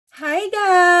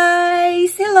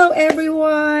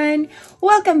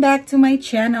Welcome back to my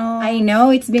channel. I know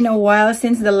it's been a while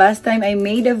since the last time I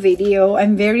made a video.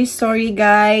 I'm very sorry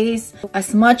guys.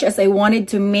 As much as I wanted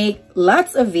to make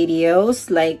lots of videos,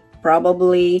 like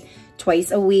probably twice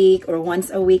a week or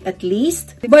once a week at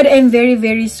least, but I'm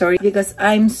very sorry because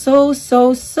I'm so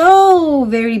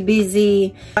very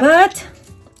busy. But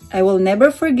I will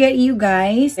never forget you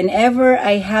guys. Whenever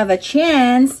I have a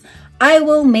chance, I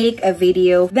will make a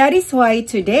video. That is why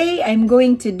today I'm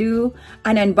going to do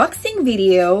an unboxing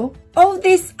video of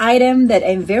this item that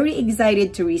I'm very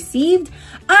excited to receive,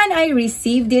 and I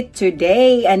received it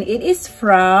today, and it is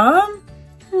from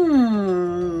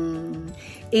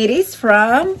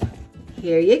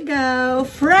here you go,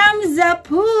 from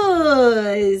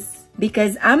Zappos,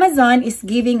 because Amazon is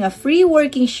giving a free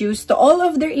working shoes to all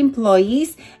of their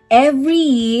employees every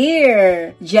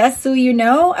year. Just so you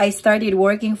know, I started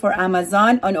working for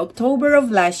Amazon on October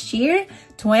of last year,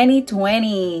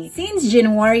 2020. Since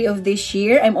January of this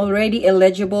year, I'm already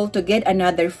eligible to get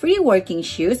another free working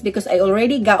shoes because I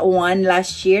already got one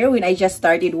last year when I just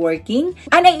started working.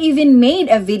 And I even made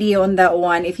a video on that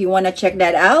one. If you want to check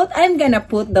that out, I'm gonna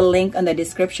put the link on the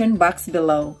description box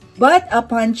below. But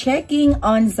upon checking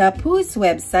on Zappos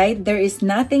website, there is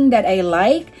nothing that I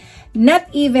like, not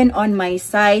even on my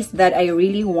size that I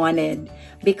really wanted,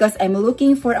 because I'm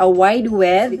looking for a wide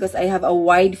width because I have a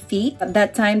wide feet. At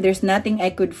that time, there's nothing I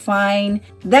could find.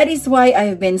 That is why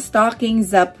I've been stalking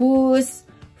Zappos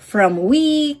from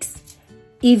weeks,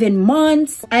 even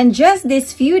months, and just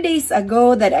this few days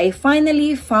ago that I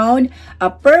finally found a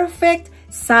perfect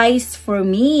size for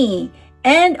me.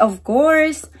 And of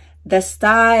course, the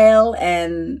style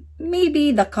and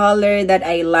maybe the color that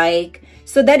I like.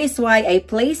 So that is why I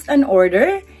placed an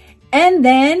order, and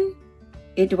then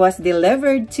it was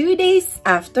delivered 2 days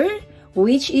after,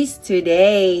 which is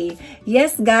today.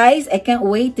 Yes guys, I can't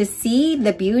wait to see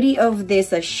the beauty of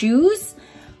these shoes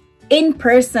in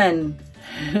person.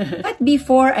 But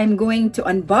before I'm going to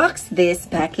unbox this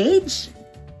package,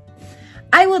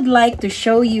 I would like to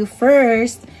show you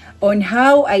first on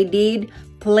how I did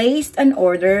placed an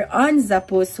order on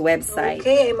Zappos website.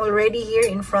 Okay, I'm already here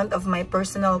in front of my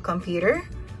personal computer.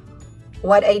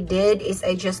 What I did is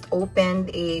I just opened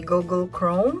a Google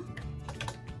Chrome.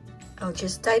 I'll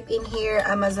just type in here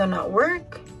Amazon at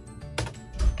work,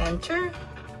 enter,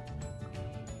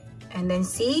 and then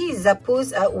see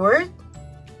Zappos at work.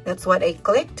 That's what I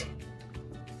clicked,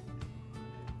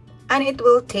 and it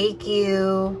will take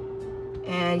you,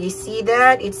 and you see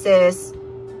that it says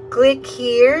click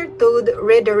here to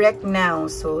redirect now.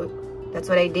 So that's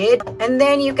what I did. And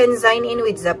then you can sign in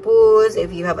with Zappos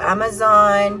if you have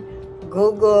Amazon,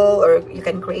 Google, or you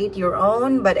can create your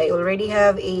own. But I already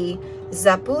have a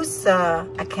Zappos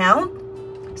account,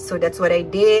 so that's what I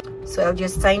did. So I'll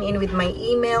just sign in with my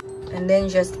email and then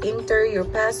just enter your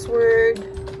password,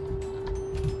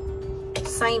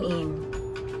 sign in.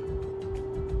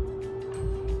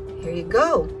 Here you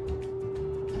go.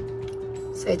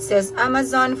 So it says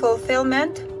Amazon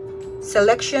fulfillment,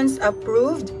 selections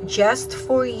approved just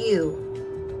for you.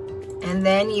 And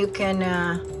then you can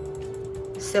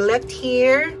select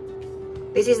here.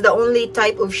 This is the only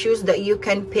type of shoes that you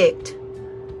can pick.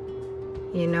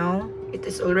 You know, it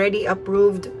is already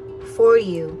approved for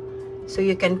you. So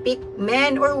you can pick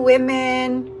men or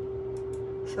women.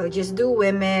 So just do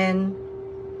women.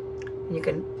 You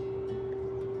can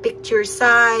pick your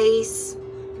size,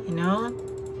 you know.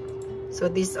 So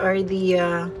these are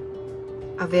the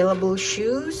available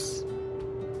shoes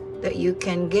that you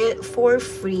can get for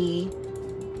free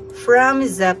from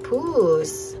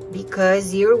Zappos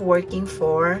because you're working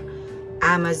for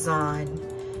Amazon.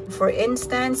 For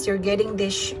instance, you're getting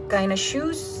this kind of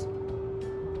shoes.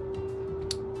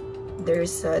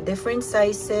 There's different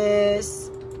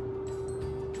sizes.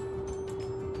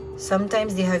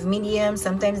 Sometimes they have medium,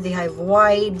 sometimes they have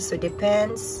wide, so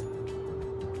depends.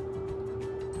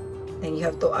 Then you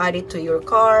have to add it to your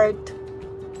cart,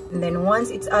 and then once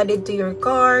it's added to your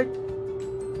cart,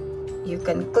 you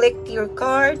can click your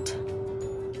cart,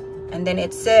 and then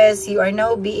it says you are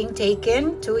now being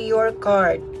taken to your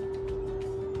cart.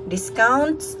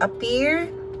 Discounts appear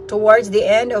towards the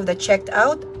end of the checked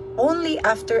out only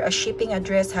after a shipping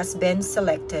address has been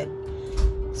selected.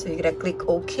 So you're gonna click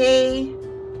OK,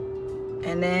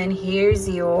 and then here's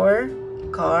your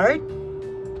cart.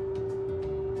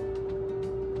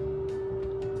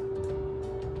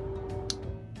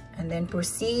 And then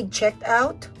proceed checked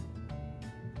out.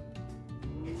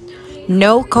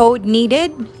 No code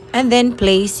needed, and then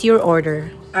place your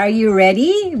order. Are you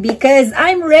ready? Because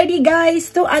I'm ready, guys,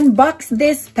 to unbox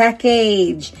this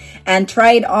package and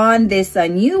try it on this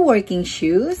new working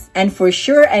shoes. And for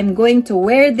sure, I'm going to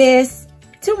wear this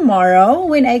tomorrow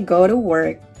when I go to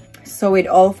work. So with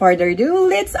all further ado,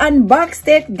 let's unbox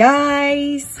it,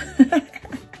 guys.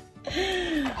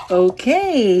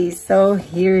 Okay, so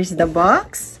here's the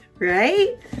box,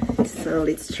 right? So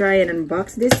let's try and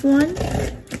unbox this one.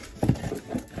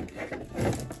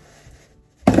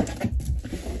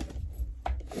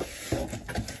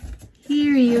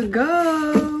 Here you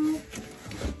go.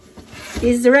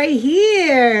 It's right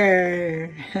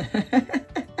here.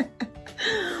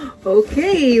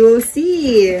 Okay, we'll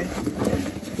see.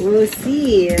 We'll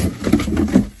see.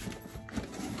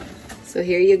 So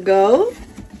here you go.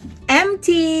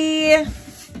 Empty.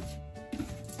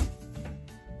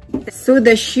 So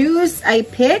the shoes I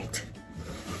picked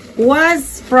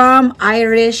was from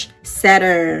Irish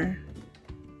Setter.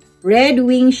 Red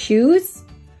Wing shoes,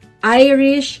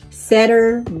 Irish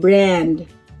Setter brand.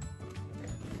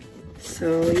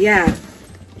 So yeah.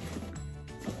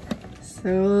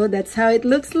 So that's how it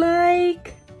looks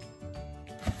like.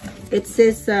 It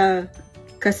says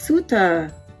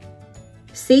Kasuta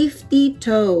safety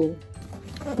toe.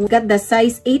 We got the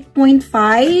size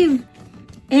 8.5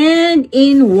 and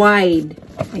in wide.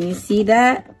 Can you see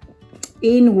that?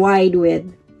 In wide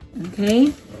width.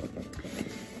 Okay?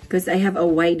 Because I have a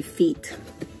wide feet.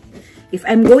 If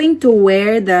I'm going to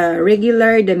wear the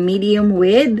regular, the medium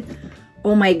width,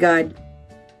 oh my God.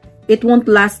 It won't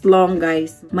last long,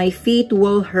 guys. My feet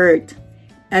will hurt.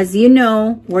 As you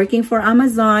know, working for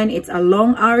Amazon, it's a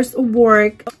long hours of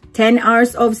work, 10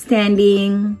 hours of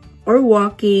standing or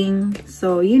walking.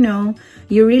 So, you know,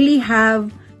 you really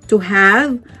have to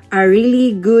have a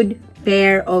really good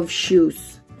pair of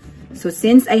shoes. So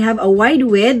since I have a wide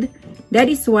width, that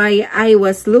is why I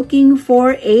was looking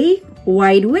for a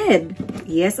wide width.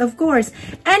 Yes, of course.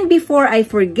 And before I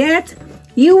forget,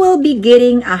 you will be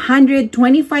getting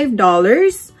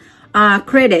 $125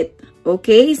 credit.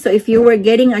 Okay, so if you were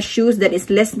getting a shoes that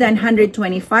is less than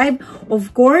 125,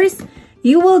 of course,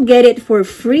 you will get it for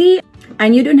free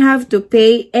and you don't have to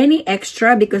pay any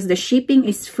extra because the shipping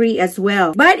is free as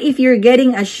well. But if you're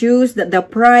getting a shoes that the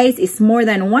price is more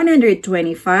than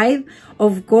 125,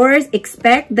 of course,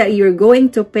 expect that you're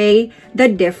going to pay the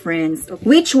difference,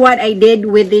 which what I did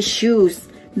with these shoes.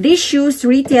 These shoes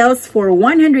retails for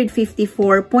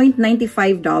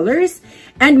 $154.95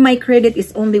 and my credit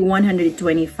is only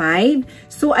 $125.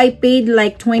 So I paid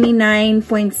like 29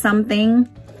 point something,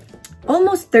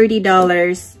 almost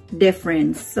 $30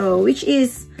 difference. So which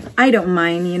is, I don't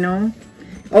mind, you know.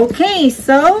 Okay,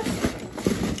 so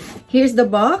here's the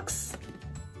box.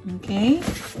 Okay.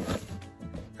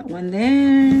 That one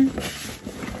there.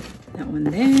 That one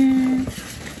there.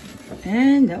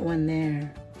 And that one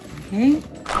there. Okay,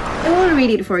 I will read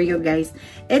it for you guys.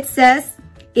 It says,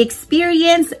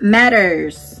 experience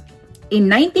matters. In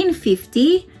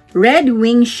 1950, Red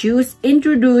Wing shoes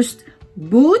introduced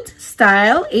boot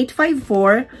style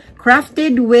 854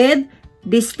 crafted with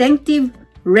distinctive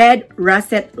red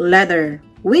russet leather,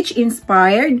 which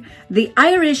inspired the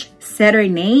Irish Setter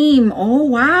name. Oh,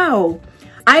 wow.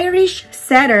 Irish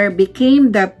Setter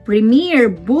became the premier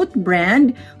boot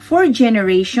brand for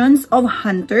generations of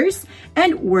hunters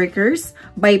and workers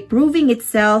by proving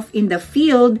itself in the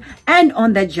field and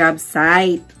on the job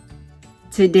site.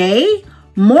 Today,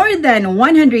 more than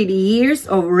 100 years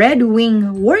of Red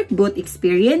Wing work boot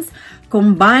experience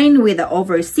combined with the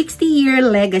over 60-year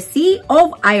legacy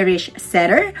of Irish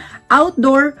Setter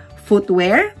outdoor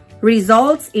footwear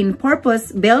results in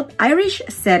purpose-built Irish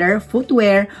Setter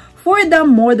footwear for the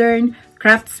modern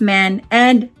craftsman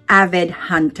and avid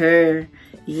hunter.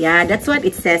 Yeah, that's what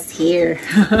it says here.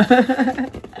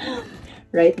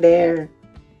 Right there.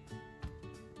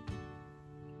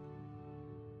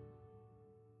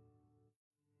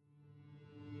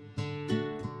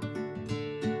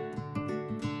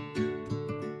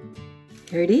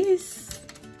 Here it is.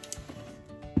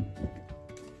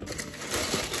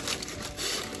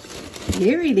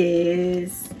 Here it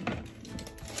is.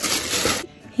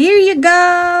 Here you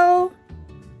go.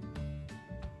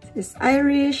 This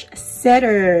Irish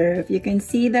Setter. If you can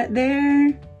see that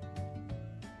there.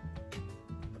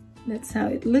 That's how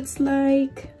it looks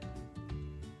like.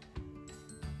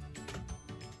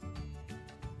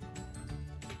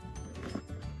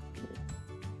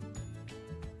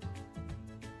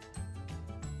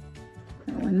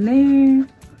 That one there.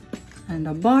 And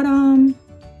the bottom.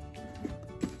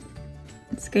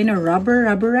 It's kind of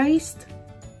rubberized.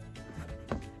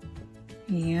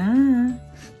 Yeah.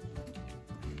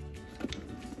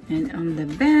 And on the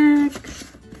back,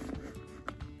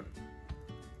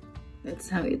 that's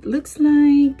how it looks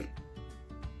like.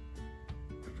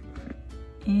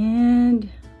 And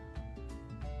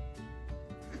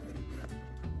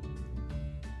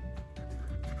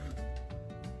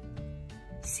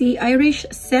See, Irish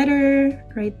Setter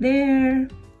right there.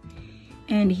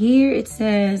 And here it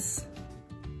says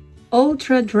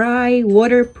ultra dry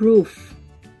waterproof.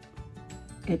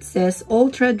 It says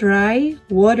ultra dry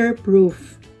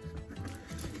waterproof.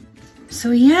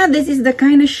 So yeah, this is the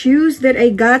kind of shoes that I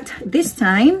got this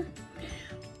time.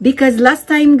 Because last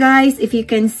time, guys, if you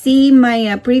can see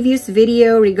my previous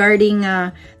video regarding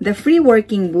the free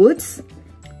working boots,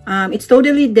 it's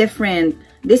totally different.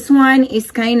 This one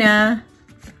is kind of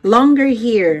longer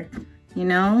here, you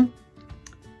know.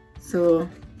 So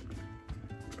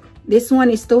this one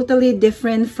is totally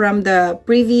different from the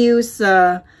previous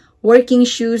working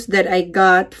shoes that I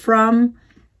got from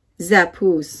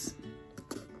Zappos.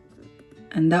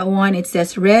 And that one, it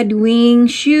says Red Wing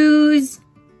Shoes,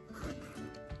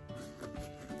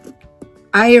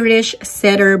 Irish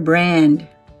Setter brand.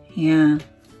 Yeah,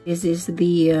 this is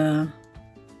the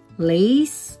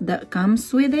lace that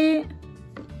comes with it,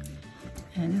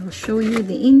 and I'll show you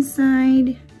the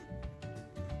inside.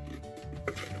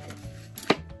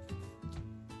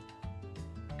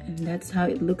 And that's how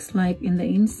it looks like in the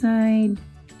inside.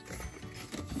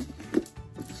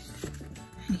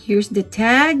 And here's the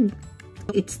tag.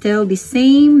 It's still the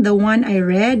same, the one I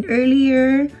read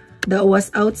earlier that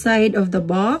was outside of the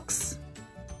box.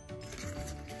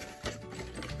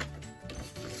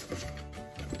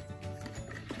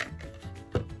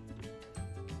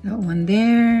 That one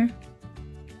there.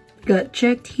 Got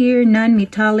checked here,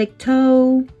 non-metallic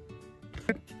toe,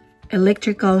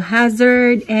 electrical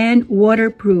hazard, and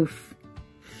waterproof.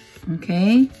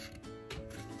 Okay.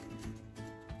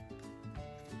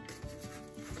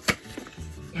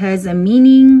 It has a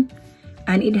meaning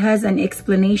and it has an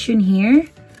explanation here.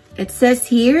 It says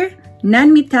here,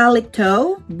 non-metallic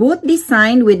toe, boot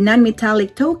designed with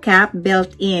non-metallic toe cap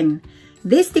built in.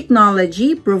 This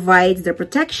technology provides the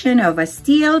protection of a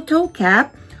steel toe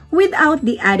cap without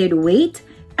the added weight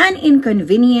and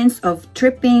inconvenience of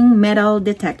tripping metal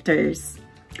detectors.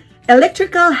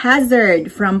 Electrical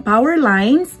hazard, from power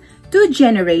lines to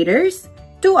generators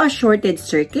to a shorted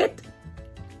circuit.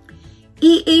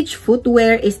 EH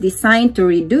footwear is designed to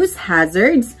reduce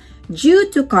hazards due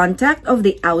to contact of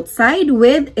the outside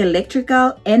with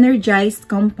electrical energized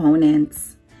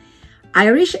components.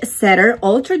 Irish Setter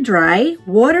Ultra Dry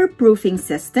Waterproofing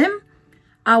System.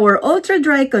 Our Ultra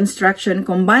Dry construction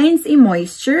combines a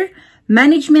moisture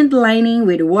management lining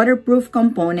with waterproof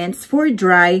components for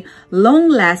dry,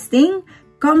 long-lasting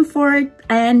comfort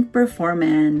and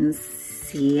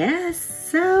performance. Yes,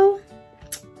 so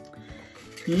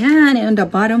yeah, and on the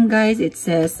bottom, guys, it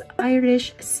says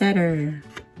Irish Setter.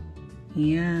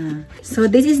 Yeah, so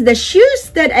this is the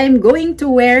shoes that I'm going to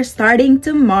wear starting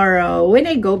tomorrow when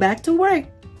I go back to work.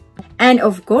 And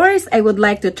of course, I would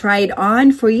like to try it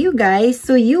on for you guys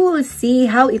so you will see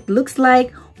how it looks like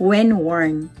when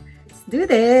worn. Let's do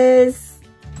this.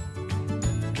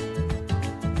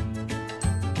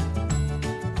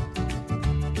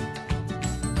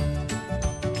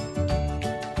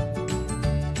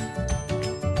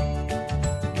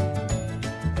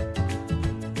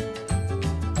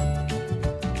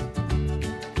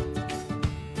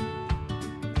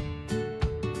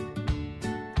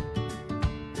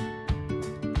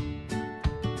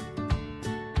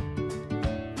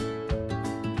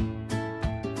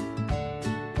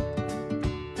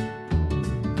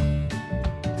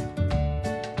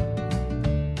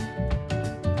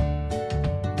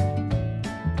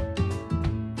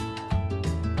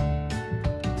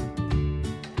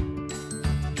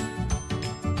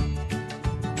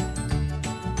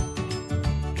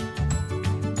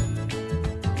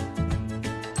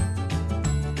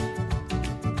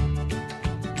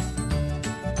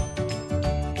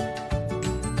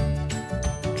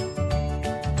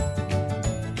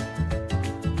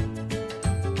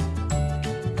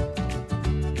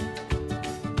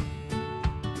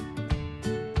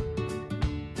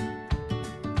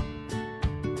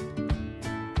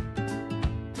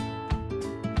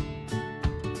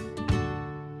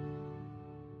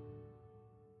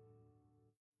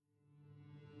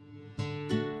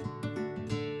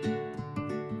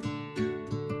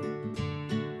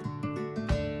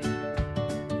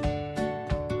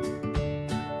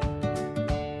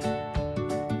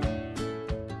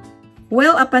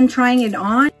 Well, upon trying it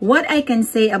on, what I can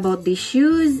say about these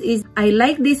shoes is I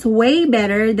like this way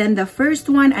better than the first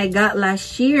one I got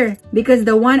last year. Because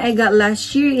the one I got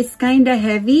last year is kind of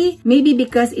heavy. Maybe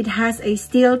because it has a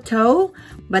steel toe.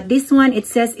 But this one, it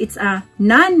says it's a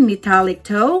non-metallic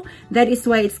toe. That is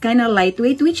why it's kind of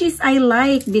lightweight, which is I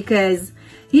like because,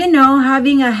 you know,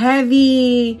 having a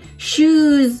heavy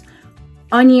shoes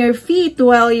on your feet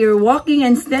while you're walking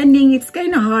and standing. It's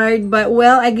kind of hard, but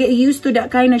well, I get used to that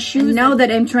kind of shoes. Now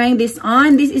that I'm trying this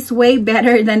on, this is way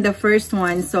better than the first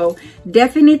one. So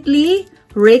definitely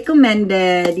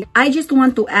recommended. I just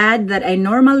want to add that I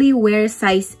normally wear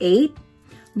size 8.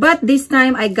 But this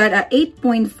time I got a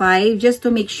 8.5 just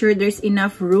to make sure there's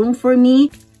enough room for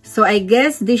me. So I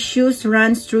guess this shoes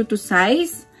runs true to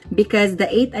size, because the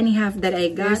 8.5 that I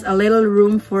got, there's a little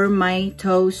room for my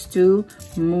toes to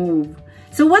move.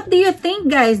 So what do you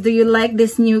think, guys? Do you like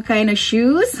this new kind of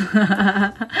shoes?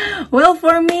 Well,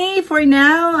 for me, for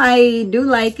now, I do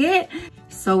like it.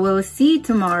 So we'll see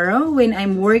tomorrow when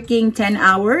I'm working 10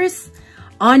 hours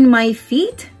on my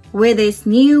feet with these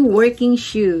new working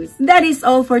shoes. That is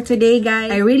all for today,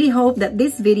 guys. I really hope that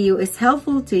this video is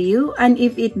helpful to you, and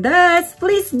if it does,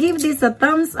 please give this a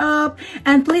thumbs up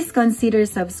and please consider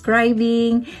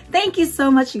subscribing. Thank you so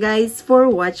much, guys, for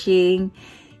watching.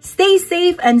 Stay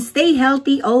safe and stay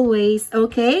healthy always,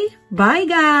 okay? Bye,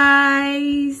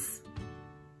 guys!